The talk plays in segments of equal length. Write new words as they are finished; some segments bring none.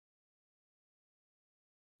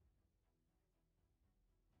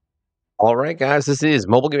All right, guys, this is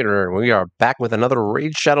MobileGamerNerd. We are back with another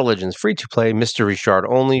Raid Shadow Legends free-to-play mystery shard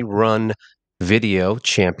only run video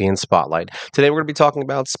champion spotlight. Today we're going to be talking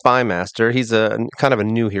about Spymaster. He's a kind of a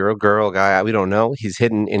new hero, girl, guy. We don't know.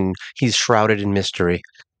 He's shrouded in mystery.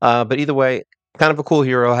 But either way, kind of a cool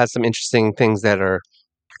hero. Has some interesting things that are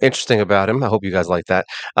interesting about him. I hope you guys like that.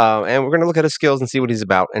 And we're going to look at his skills and see what he's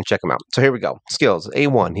about and check him out. So here we go. Skills.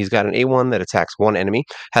 A1. He's got an A1 that attacks one enemy,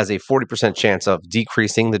 has a 40% chance of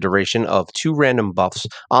decreasing the duration of 2 random buffs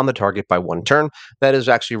on the target by 1 turn. That is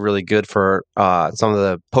actually really good for some of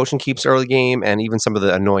the potion keeps early game and even some of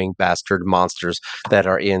the annoying bastard monsters that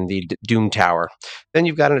are in the Doom Tower. Then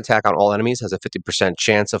you've got an attack on all enemies, has a 50%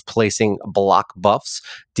 chance of placing block buffs,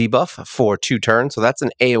 debuff for 2 turns. So that's an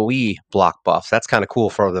AoE block buff. That's kind of cool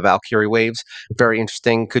for the Valkyrie waves. Very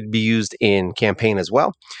interesting. Could be used in campaign as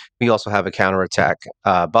well. We also have a counterattack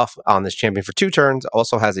buff on this champion for 2 turns.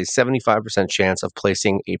 Also has a 75% chance of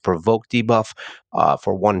placing a provoke debuff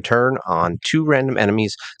for 1 turn on 2 random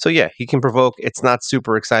enemies. So yeah, he can provoke. It's not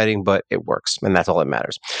super exciting, but it works, and that's all that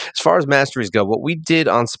matters. As far as masteries go, what we did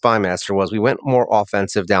on Spymaster was we went more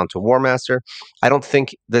offensive down to War Master. I don't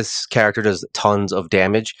think this character does tons of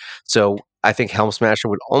damage, so I think Helm Smasher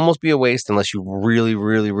would almost be a waste unless you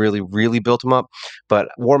really built him up. But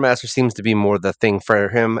War Master seems to be more the thing for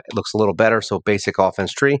him. It looks a little better, so basic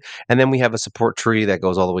offense tree. And then we have a support tree that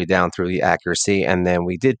goes all the way down through the accuracy. And then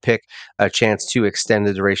we did pick a chance to extend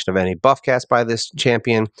the duration of any buff cast by this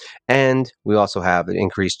champion. And we also have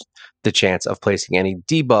increased the chance of placing any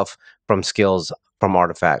debuff from skills from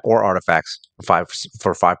artifacts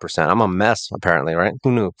for 5%. I'm a mess, apparently, right?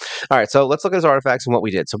 Who knew? All right, so let's look at his artifacts and what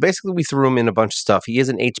we did. So basically, we threw him in a bunch of stuff. He is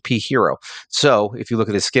an HP hero. So if you look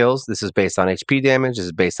at his skills, this is based on HP damage, this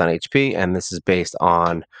is based on HP, and this is based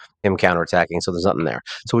on him counterattacking, so there's nothing there.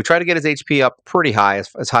 So we tried to get his HP up pretty high,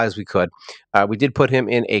 as high as we could. We did put him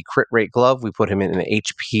in a crit rate glove. We put him in an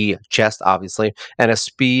HP chest, obviously, and a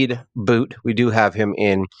speed boot. We do have him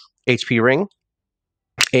in HP ring,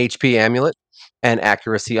 HP amulet, and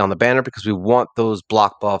accuracy on the banner because we want those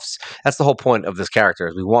block buffs. That's the whole point of this character,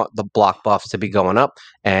 is we want the block buffs to be going up.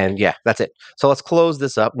 And yeah, that's it. So let's close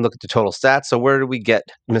this up and look at the total stats. So where do we get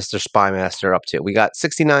Mr. Spymaster up to? We got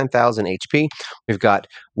 69,000 HP. We've got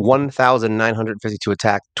 1,952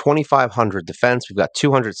 attack, 2,500 defense. We've got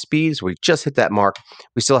 200 speed. So we just hit that mark.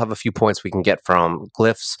 We still have a few points we can get from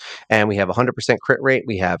glyphs. And we have 100% crit rate.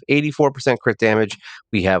 We have 84% crit damage.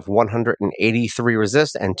 We have 183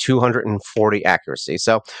 resist and 240 accuracy.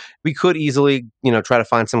 So we could easily, try to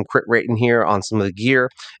find some crit rate in here on some of the gear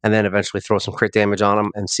and then eventually throw some crit damage on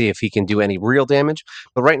him and see if he can do any real damage.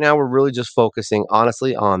 But right now we're really just focusing,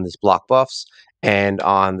 honestly, on this block buffs and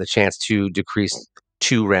on the chance to decrease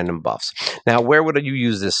 2 random buffs. Now, where would you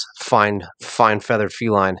use this fine feathered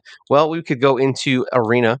feline? Well, we could go into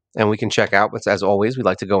arena and we can check out, but as always, we'd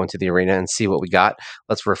like to go into the arena and see what we got.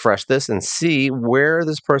 Let's refresh this and see where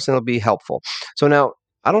this person will be helpful. So now,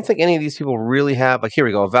 I don't think any of these people really have, like, here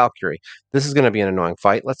we go, a Valkyrie. This is going to be an annoying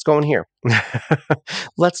fight. Let's go in here.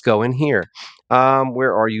 Let's go in here.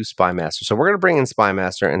 Where are you, Spymaster? So we're going to bring in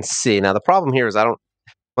Spymaster and see. Now, the problem here is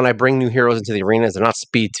when I bring new heroes into the arenas, they're not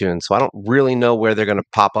speed tuned, so I don't really know where they're going to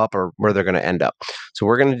pop up or where they're going to end up. So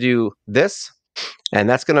we're going to do this, and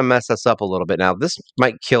that's going to mess us up a little bit. Now, this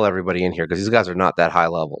might kill everybody in here because these guys are not that high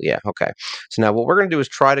level. Yeah, okay. So now what we're going to do is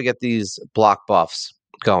try to get these block buffs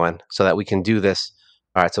going so that we can do this.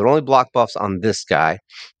 All right, so it only block buffs on this guy.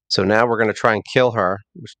 So now we're going to try and kill her,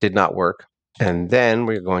 which did not work. And then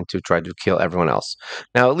we're going to try to kill everyone else.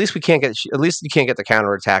 Now, at least you can't get the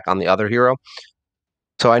counterattack on the other hero.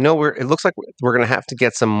 So I know it looks like we're going to have to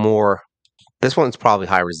get some more. This one's probably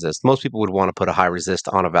high resist. Most people would want to put a high resist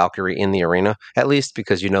on a Valkyrie in the arena, at least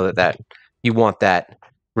because you know that you want that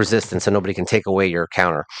resistance so nobody can take away your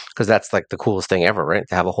counter, because that's like the coolest thing ever, right?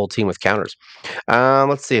 To have a whole team with counters.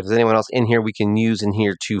 Let's see if there's anyone else in here we can use in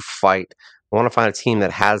here to fight. I want to find a team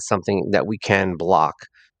that has something that we can block.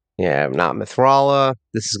 Yeah, not Mithrala.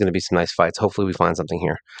 This is going to be some nice fights. Hopefully we find something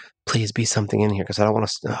here. Please be something in here, because I don't want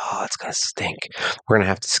to. Oh, it's going to stink. We're going to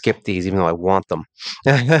have to skip these, even though I want them.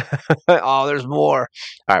 Oh, there's more.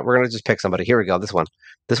 All right, we're going to just pick somebody. Here we go. This one.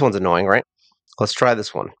 This one's annoying, right? Let's try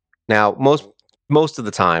this one. Now, most of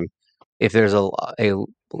the time, if there's a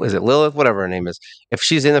is it Lilith, whatever her name is, if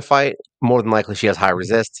she's in the fight, more than likely she has high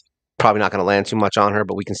resist. Probably not going to land too much on her,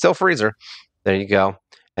 but we can still freeze her. There you go.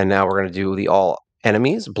 And now we're going to do the all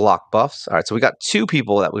enemies block buffs. All right, so we got 2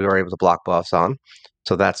 people that we were able to block buffs on.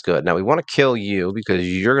 So that's good. Now we want to kill you because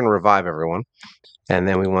you're going to revive everyone. And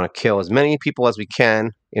then we want to kill as many people as we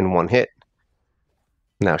can in 1 hit.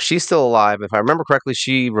 Now she's still alive. If I remember correctly,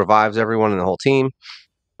 she revives everyone in the whole team,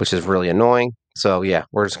 which is really annoying. So yeah,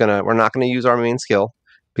 we're not gonna use our main skill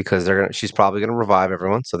because she's probably gonna revive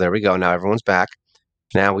everyone. So there we go. Now everyone's back.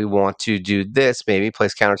 Now we want to do this, maybe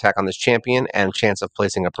place counterattack on this champion and chance of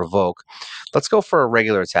placing a provoke. Let's go for a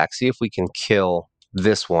regular attack. See if we can kill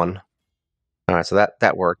this one. All right, so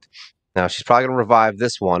that worked. Now she's probably going to revive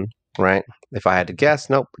this one, right? If I had to guess,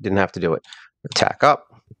 nope, didn't have to do it. Attack up.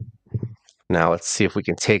 Now let's see if we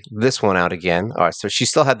can take this one out again. All right, so she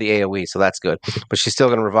still had the AoE, so that's good. But she's still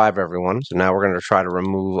going to revive everyone. So now we're going to try to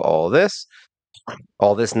remove all this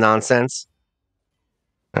nonsense.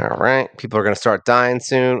 All right, people are going to start dying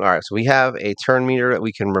soon. All right, so we have a turn meter that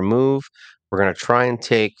we can remove. We're going to try and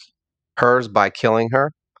take hers by killing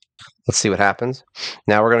her. Let's see what happens.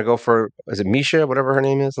 Now we're going to go for, is it Misha, whatever her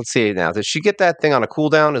name is? Let's see now. Does she get that thing on a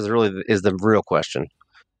cooldown is the real question.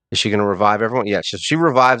 Is she going to revive everyone? Yeah, she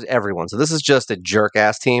revives everyone. So this is just a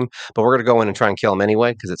jerk-ass team, but we're going to go in and try and kill them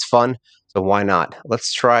anyway because it's fun. So why not?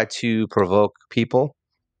 Let's try to provoke people.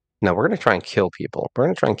 No, we're going to try and kill people. We're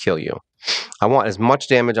going to try and kill you. I want as much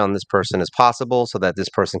damage on this person as possible so that this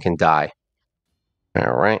person can die.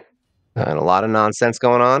 All right. And a lot of nonsense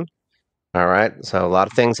going on. All right, so a lot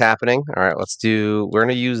of things happening. All right, we're going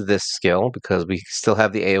to use this skill because we still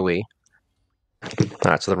have the AoE.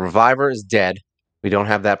 All right, so the reviver is dead. We don't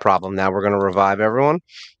have that problem. Now we're going to revive everyone.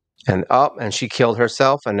 And and she killed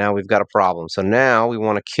herself, and now we've got a problem. So now we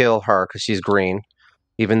want to kill her because she's green,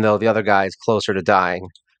 even though the other guy is closer to dying.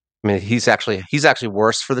 I mean, he's actually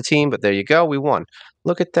worse for the team, but there you go, we won.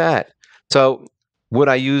 Look at that. So would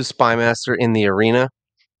I use Spymaster in the arena?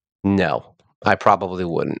 No, I probably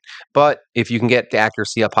wouldn't. But if you can get the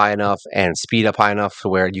accuracy up high enough and speed up high enough to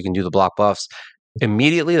where you can do the block buffs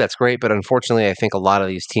immediately, that's great. But unfortunately, I think a lot of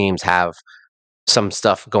these teams have some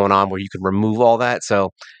stuff going on where you can remove all that.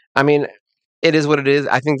 So, I mean, it is what it is.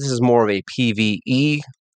 I think this is more of a PvE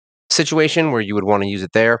situation where you would want to use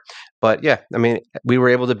it there. But yeah, I mean, we were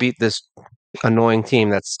able to beat this annoying team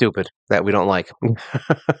that's stupid, that we don't like.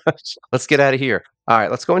 Let's get out of here. All right,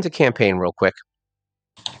 let's go into campaign real quick.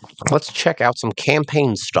 Let's check out some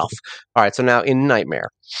campaign stuff. All right, so now in Nightmare,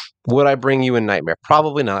 would I bring you in Nightmare?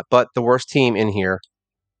 Probably not, but the worst team in here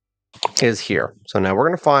is here. So now we're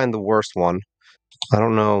going to find the worst one. I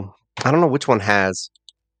don't know which one has...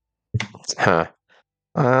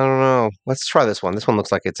 I don't know. Let's try this one. This one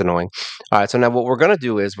looks like it's annoying. All right, so now what we're going to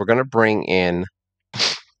do is we're going to bring in...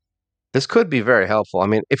 This could be very helpful. I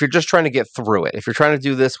mean, if you're just trying to get through it, if you're trying to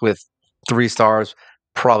do this with 3 stars,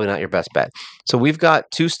 probably not your best bet. So we've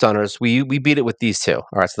got 2 stunners. We beat it with these 2. All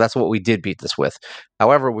right, so that's what we did beat this with.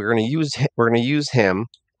 However, we're going to use him,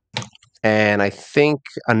 and I think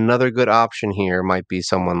another good option here might be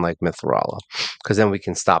someone like Mithrala, because then we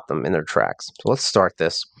can stop them in their tracks. So let's start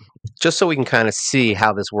this, just so we can kind of see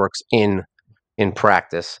how this works in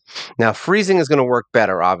practice. Now, freezing is going to work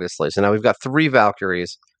better, obviously. So now we've got 3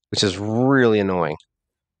 Valkyries, which is really annoying.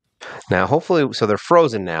 Now, hopefully, so they're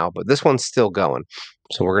frozen now, but this one's still going.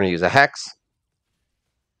 So we're going to use a Hex.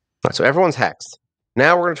 All right, so everyone's hexed.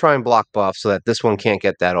 Now we're going to try and block buff so that this one can't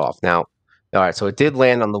get that off. Now, all right, so it did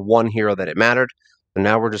land on the one hero that it mattered. And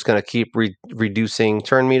now we're just going to keep reducing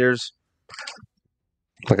turn meters.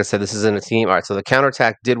 Like I said, this is in a team. All right, so the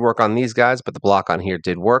counterattack did work on these guys, but the block on here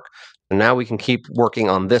did work. And now we can keep working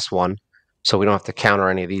on this one so we don't have to counter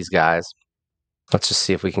any of these guys. Let's just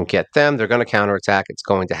see if we can get them. They're going to counterattack. It's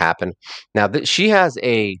going to happen. Now, she has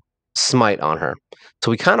a smite on her.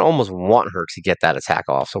 So we kind of almost want her to get that attack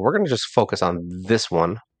off. So we're going to just focus on this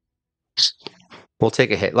one. We'll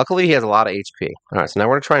take a hit. Luckily, he has a lot of HP. All right, so now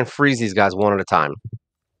we're going to try and freeze these guys one at a time.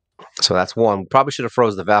 So that's one. Probably should have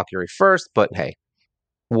froze the Valkyrie first, but hey,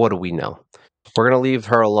 what do we know? We're going to leave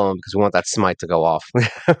her alone because we want that smite to go off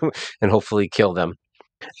and hopefully kill them.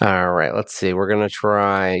 All right, let's see. We're going to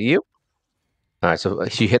try you. All right, so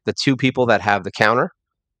she hit the 2 people that have the counter,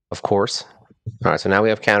 of course. All right, so now we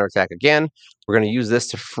have counterattack again. We're going to use this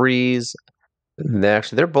to freeze.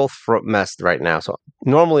 They're both messed right now. So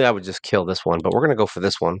normally I would just kill this one, but we're going to go for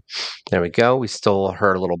this one. There we go. We stole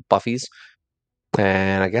her little buffies.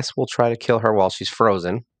 And I guess we'll try to kill her while she's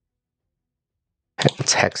frozen.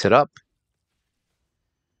 Let's hex it up.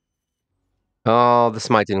 Oh, the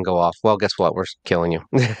smite didn't go off. Well, guess what? We're killing you.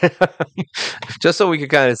 Just so we can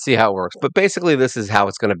kind of see how it works. But basically, this is how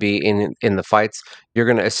it's going to be in the fights. You're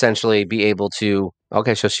going to essentially be able to...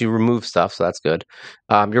 Okay, so she removed stuff, so that's good.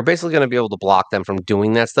 You're basically going to be able to block them from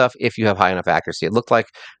doing that stuff if you have high enough accuracy. It looked like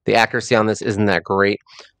the accuracy on this isn't that great.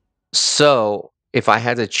 So if I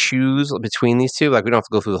had to choose between these 2, like we don't have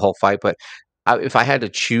to go through the whole fight, but if I had to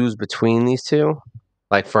choose between these 2,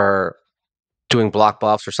 like for doing block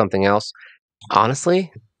buffs or something else,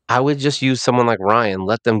 honestly, I would just use someone like Ryan,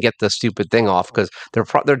 let them get the stupid thing off because they're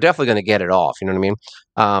definitely going to get it off. You know what I mean?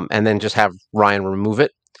 And then just have Ryan remove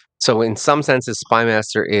it. So in some senses,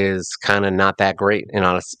 Spymaster is kind of not that great in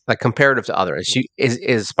honest, like comparative to others.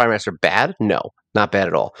 Is Spymaster bad? No, not bad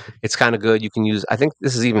at all. It's kind of good. You can use. I think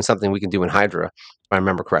this is even something we can do in Hydra, if I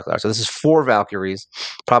remember correctly. So this is 4 Valkyries.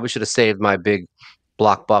 Probably should have saved my big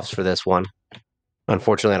block buffs for this one.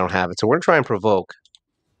 Unfortunately, I don't have it. So we're gonna try and provoke.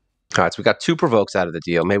 All right, so we got 2 provokes out of the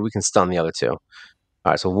deal. Maybe we can stun the other 2. All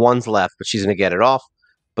right, so 1's left, but she's going to get it off.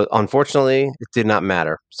 But unfortunately, it did not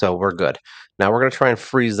matter, so we're good. Now we're going to try and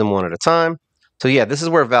freeze them one at a time. So yeah, this is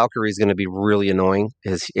where Valkyrie is going to be really annoying,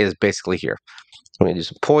 is basically here. So I'm going to do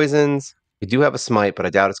some poisons. We do have a smite, but I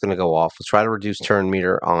doubt it's going to go off. Let's try to reduce turn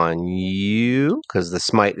meter on you, because the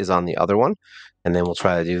smite is on the other one. And then we'll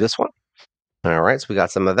try to do this one. All right, so we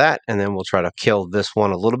got some of that, and then we'll try to kill this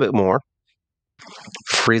one a little bit more.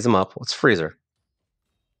 Freeze them up. Let's freeze her.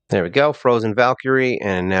 There we go, Frozen Valkyrie,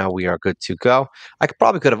 and now we are good to go. I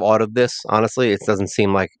probably could have autoed this, honestly. It doesn't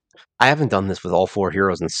seem like... I haven't done this with all 4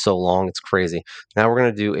 heroes in so long. It's crazy. Now we're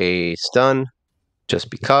going to do a stun, just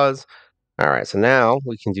because. All right, so now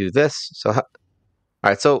we can do this. So, all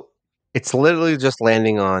right, so it's literally just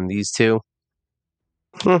landing on these 2.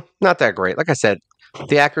 Not that great. Like I said,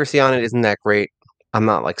 the accuracy on it isn't that great. I'm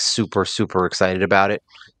not, like, super, super excited about it.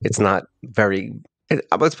 It's not very...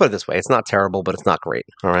 let's put it this way. It's not terrible, but it's not great,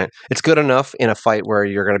 all right? It's good enough in a fight where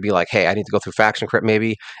you're going to be like, hey, I need to go through faction crit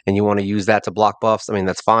maybe, and you want to use that to block buffs. I mean,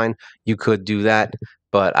 that's fine. You could do that,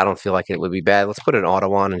 but I don't feel like it would be bad. Let's put an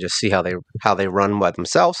auto on and just see how they run by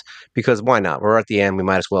themselves, because why not? We're at the end. We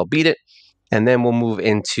might as well beat it, and then we'll move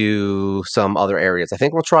into some other areas. I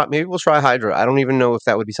think maybe we'll try Hydra. I don't even know if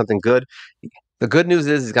that would be something good. The good news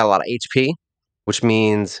is he's got a lot of HP, which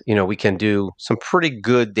means, you know, we can do some pretty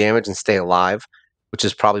good damage and stay alive, which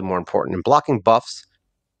is probably more important. And blocking buffs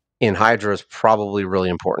in Hydra is probably really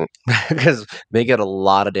important because they get a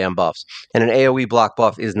lot of damn buffs. And an AoE block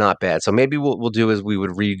buff is not bad. So maybe what we'll do is we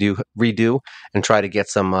would redo and try to get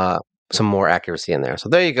some more accuracy in there. So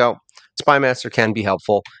there you go. Spymaster can be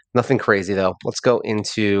helpful. Nothing crazy though. Let's go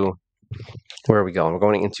into... where are we going? We're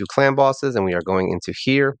going into clan bosses, and we are going into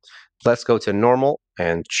here. Let's go to normal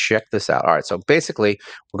and check this out. All right, so basically,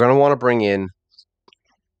 we're going to want to bring in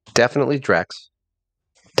definitely Drex,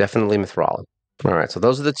 definitely Mithrala. All right, so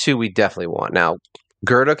those are the 2 we definitely want. Now,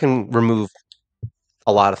 Gerda can remove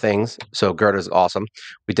a lot of things, so Gerda's awesome.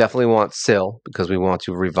 We definitely want Syl, because we want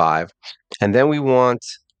to revive. And then we want...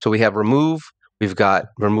 so we have remove... we've got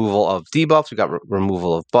removal of debuffs. We've got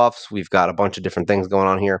removal of buffs. We've got a bunch of different things going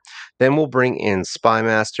on here. Then we'll bring in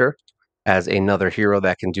Spymaster as another hero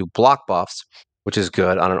that can do block buffs, which is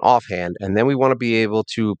good on an offhand. And then we want to be able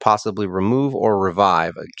to possibly remove or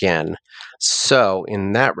revive again. So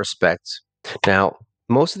in that respect, now,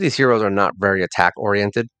 most of these heroes are not very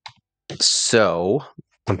attack-oriented. So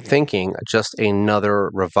I'm thinking just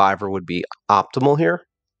another reviver would be optimal here.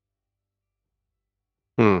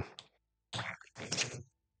 I'm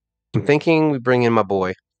thinking we bring in my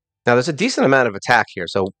boy. Now, there's a decent amount of attack here.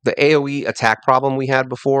 So the AoE attack problem we had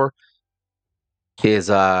before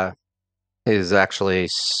is actually...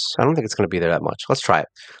 I don't think it's going to be there that much. Let's try it.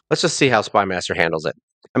 Let's just see how Spymaster handles it.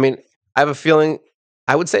 I mean, I have a feeling...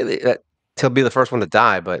 I would say that he'll be the first one to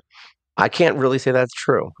die, but I can't really say that's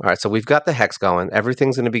true. All right, so we've got the Hex going.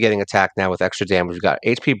 Everything's going to be getting attacked now with extra damage. We've got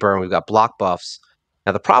HP burn. We've got block buffs.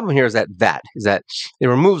 Now, the problem here is that it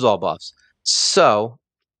removes all buffs. So,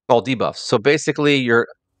 all debuffs. So, basically,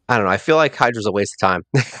 I don't know. I feel like Hydra's a waste of time.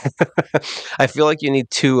 I feel like you need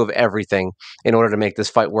 2 of everything in order to make this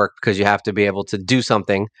fight work, because you have to be able to do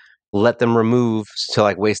something, let them remove to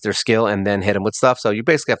like waste their skill, and then hit them with stuff. So you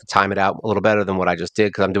basically have to time it out a little better than what I just did,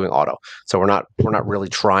 because I'm doing auto. So we're not really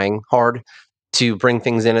trying hard to bring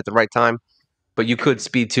things in at the right time. But you could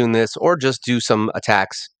speed tune this, or just do some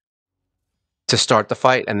attacks to start the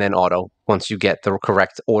fight and then auto once you get the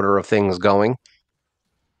correct order of things going.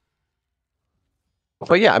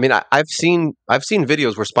 But yeah, I mean, I've seen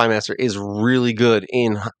videos where Spymaster is really good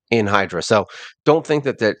in Hydra. So don't think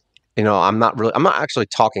that you know, I'm not actually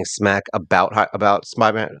talking smack about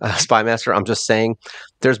Spymaster. I'm just saying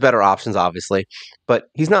there's better options, obviously, but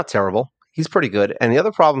he's not terrible. He's pretty good. And the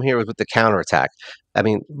other problem here is with the counterattack. I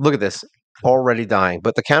mean, look at this, already dying.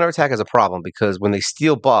 But the counterattack is a problem, because when they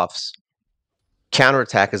steal buffs,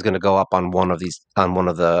 counterattack is going to go up on one of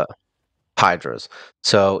the Hydras.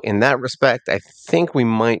 So in that respect, I think we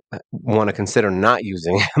might want to consider not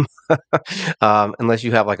using him unless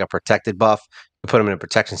you have like a protected buff. You put him in a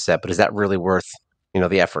protection set, but is that really worth, you know,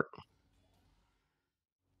 the effort?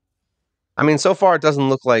 I mean, so far it doesn't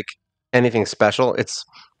look like anything special. It's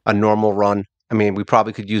a normal run. I mean, we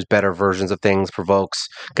probably could use better versions of things, provokes,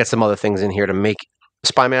 get some other things in here to make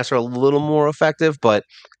Spymaster a little more effective, but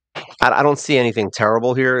I don't see anything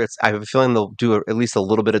terrible here. I have a feeling they'll do at least a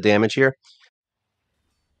little bit of damage here.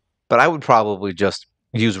 But I would probably just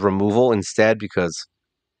use removal instead because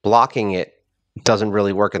blocking it doesn't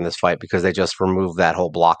really work in this fight because they just remove that whole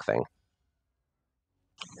block thing.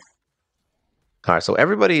 All right, so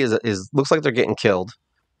everybody is looks like they're getting killed.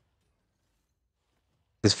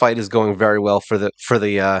 This fight is going very well for the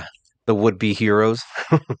would-be heroes.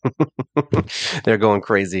 They're going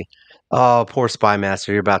crazy. Oh, poor Spymaster,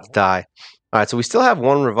 you're about to die. All right, so we still have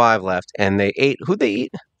one revive left, and they ate. Who'd they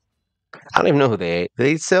eat? I don't even know who they ate. Did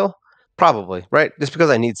they eat Syl? Probably, right? Just because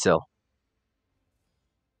I need Syl.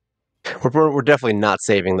 We're definitely not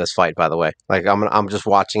saving this fight, by the way. Like I'm just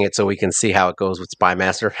watching it so we can see how it goes with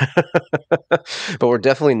Spymaster. But we're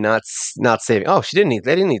definitely not saving. Oh, they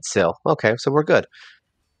didn't eat Syl. Okay, so we're good.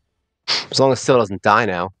 As long as Syl doesn't die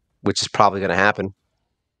now, which is probably going to happen.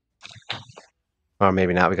 Or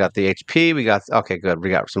maybe not. We got the HP. Okay, good. We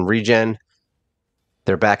got some regen.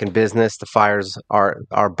 They're back in business. The fires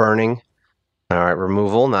are burning. All right,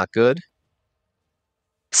 removal, not good.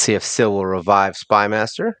 See if Syl will revive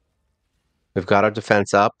Spymaster. We've got our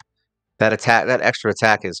defense up. That extra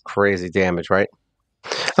attack is crazy damage, right?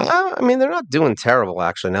 I mean, they're not doing terrible,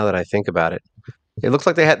 actually, now that I think about it. It looks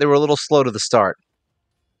like they were a little slow to the start.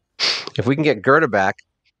 If we can get Gerda back,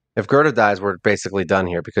 if Gerda dies, we're basically done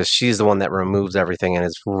here because she's the one that removes everything and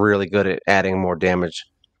is really good at adding more damage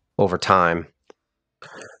over time.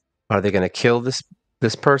 Are they going to kill this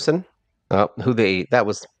person? Oh, who they ate? That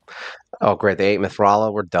was... Oh, great. They ate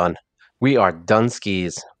Mithrala. We're done. We are done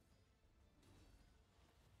skis.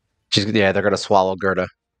 Yeah, they're going to swallow Gerda.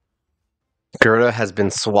 Gerda has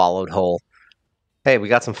been swallowed whole. Hey, we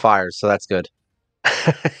got some fires, so that's good.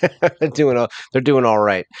 they're doing all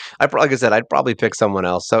right. Like I said, I'd probably pick someone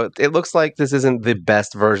else. So it looks like this isn't the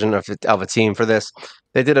best version of a team for this.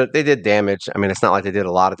 They did damage. I mean, it's not like they did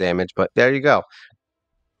a lot of damage, but there you go.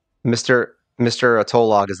 Mr.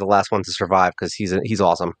 Atolog is the last one to survive because he's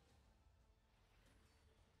awesome.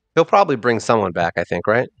 He'll probably bring someone back, I think,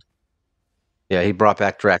 right? Yeah, he brought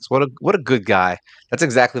back Drex. What a good guy. That's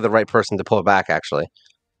exactly the right person to pull back, actually.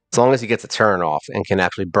 As long as he gets a turn off and can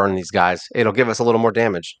actually burn these guys, it'll give us a little more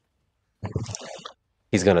damage.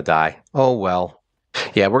 He's gonna die. Oh well.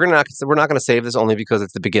 Yeah, we're not gonna save this only because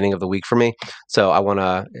it's the beginning of the week for me. So I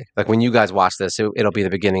wanna when you guys watch this, it'll be the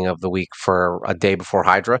beginning of the week for a day before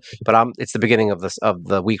Hydra. But it's the beginning of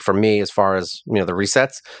the week for me as far as the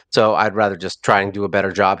resets. So I'd rather just try and do a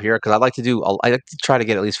better job here because I like to try to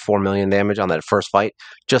get at least 4 million damage on that first fight,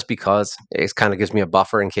 just because it kind of gives me a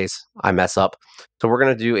buffer in case I mess up. So we're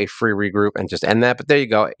gonna do a free regroup and just end that. But there you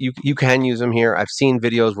go. You can use them here. I've seen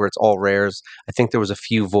videos where it's all rares. I think there was a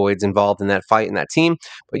few voids involved in that fight in that team,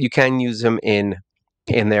 but you can use him in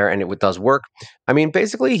there and it does work. I mean,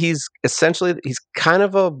 basically he's kind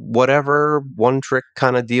of a whatever one trick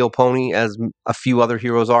kind of deal pony as a few other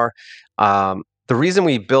heroes are. The reason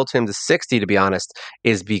we built him to 60, to be honest,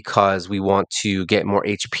 is because we want to get more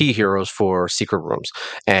HP heroes for secret rooms.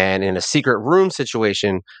 And in a secret room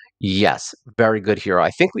situation, yes, very good hero. I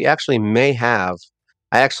think we actually may have.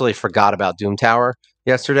 I actually forgot about Doom Tower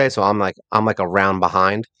yesterday, so I'm like a round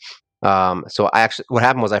behind. So what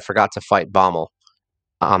happened was I forgot to fight Bommel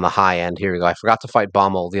on the high end. Here we go. I forgot to fight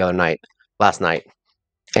Bommel last night,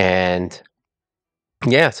 and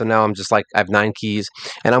yeah. So now I'm just like I have 9 keys,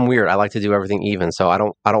 and I'm weird. I like to do everything even, so I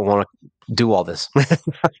don't want to do all this.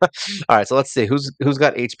 All right, so let's see who's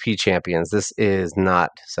got HP champions. This is not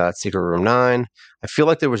so that's Secret Room 9. I feel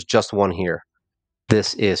like there was just one here.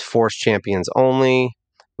 This is Force Champions only,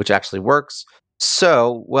 which actually works.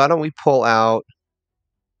 So why don't we pull out?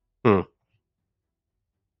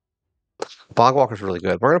 Bogwalker's really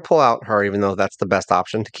good. We're going to pull out her, even though that's the best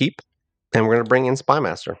option to keep. And we're going to bring in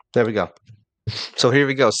Spymaster. There we go. So here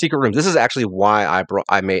we go. Secret Room. This is actually why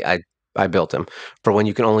I built him, for when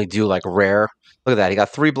you can only do like rare. Look at that. He got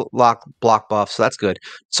 3 block buffs, so that's good.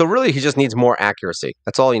 So really, he just needs more accuracy.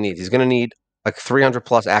 That's all he needs. He's going to need like 300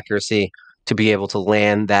 plus accuracy to be able to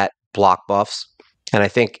land that block buffs. And I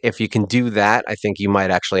think if you can do that, I think you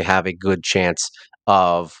might actually have a good chance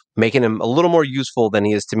of making him a little more useful than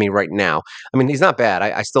he is to me right now. I mean, he's not bad.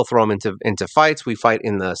 I still throw him into fights. We fight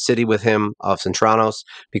in the city with him of Centranos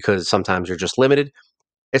because sometimes you're just limited.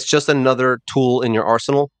 It's just another tool in your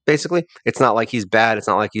arsenal, basically. It's not like he's bad. It's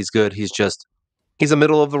not like he's good. He's a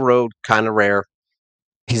middle of the road, kind of rare.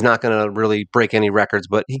 He's not going to really break any records,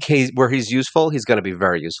 but where he's useful, he's going to be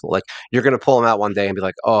very useful. Like, you're going to pull him out one day and be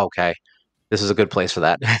like, oh, okay. this is a good place for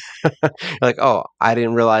that. Like, oh, I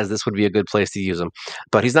didn't realize this would be a good place to use him.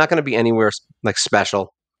 But he's not going to be anywhere like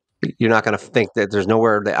special. You're not going to think that there's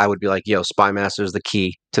nowhere that I would be like, yo, Spymaster is the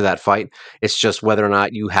key to that fight. It's just whether or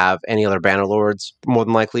not you have any other Banner Lords, more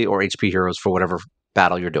than likely, or HP heroes for whatever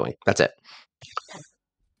battle you're doing. That's it.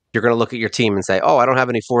 You're going to look at your team and say, oh, I don't have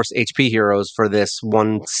any force HP heroes for this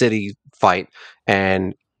one city fight.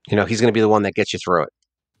 And, he's going to be the one that gets you through it.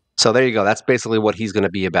 So there you go. That's basically what he's going to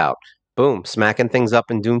be about. Boom, smacking things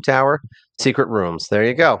up in Doom Tower, secret rooms. There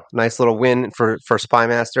you go. Nice little win for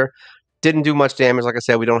Spymaster. Didn't do much damage. Like I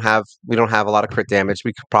said, we don't have a lot of crit damage.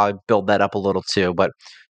 We could probably build that up a little too, but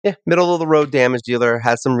yeah, middle of the road damage dealer,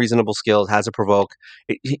 has some reasonable skills, has a provoke.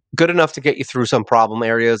 Good enough to get you through some problem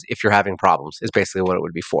areas if you're having problems, is basically what it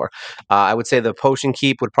would be for. I would say the potion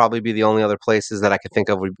keep would probably be the only other places that I could think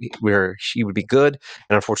of where she would be good.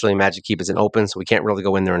 And unfortunately, magic keep isn't open, so we can't really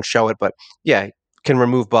go in there and show it. But yeah, can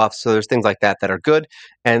remove buffs. So there's things like that that are good.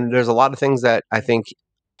 And there's a lot of things that I think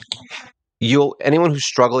anyone who's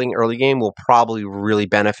struggling early game will probably really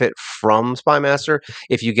benefit from Spymaster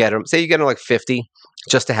if you get them. Say you get them like 50,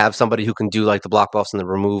 just to have somebody who can do like the block buffs and the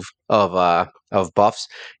remove of buffs.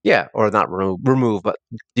 Yeah, or not remove, but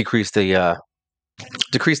decrease the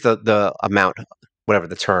amount, whatever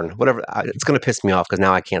the turn, whatever. It's going to piss me off because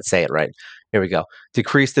now I can't say it right. Here we go.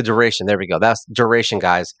 Decrease the duration. There we go. That's duration,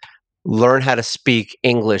 guys. Learn how to speak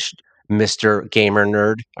English, Mr. Gamer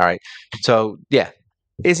Nerd. All right. So yeah.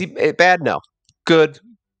 Is he bad? No. Good.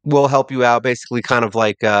 Will help you out. Basically, kind of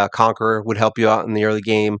like Conqueror would help you out in the early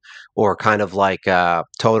game, or kind of like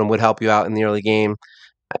Totem would help you out in the early game.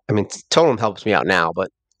 I mean, Totem helps me out now, but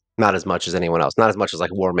not as much as anyone else. Not as much as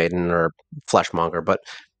like War Maiden or Fleshmonger, but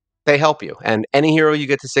they help you. And any hero you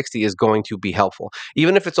get to 60 is going to be helpful,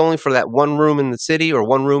 even if it's only for that one room in the city or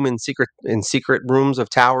one room in secret rooms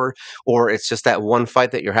of tower, or it's just that one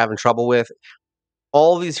fight that you're having trouble with.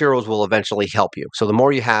 All these heroes will eventually help you. So the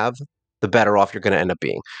more you have, the better off you're going to end up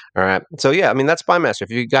being. All right. So yeah, I mean that's Spymaster.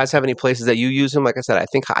 If you guys have any places that you use him, like I said, I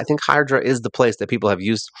think Hydra is the place that people have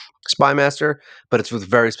used Spymaster, but it's with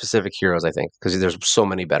very specific heroes. I think because there's so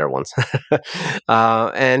many better ones.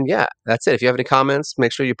 And yeah, that's it. If you have any comments,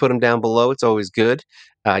 make sure you put them down below. It's always good.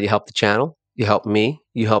 You help the channel. You help me.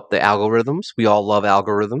 You help the algorithms. We all love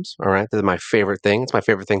algorithms. All right. They're my favorite thing. It's my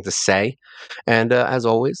favorite thing to say. And as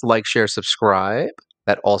always, like, share, subscribe.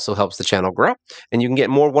 That also helps the channel grow. And you can get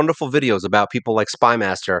more wonderful videos about people like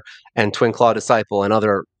Spymaster and Twin Claw Disciple and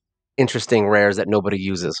other interesting rares that nobody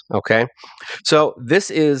uses. Okay. So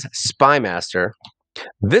this is Spymaster.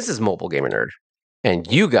 This is Mobile Gamer Nerd.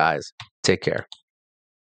 And you guys take care.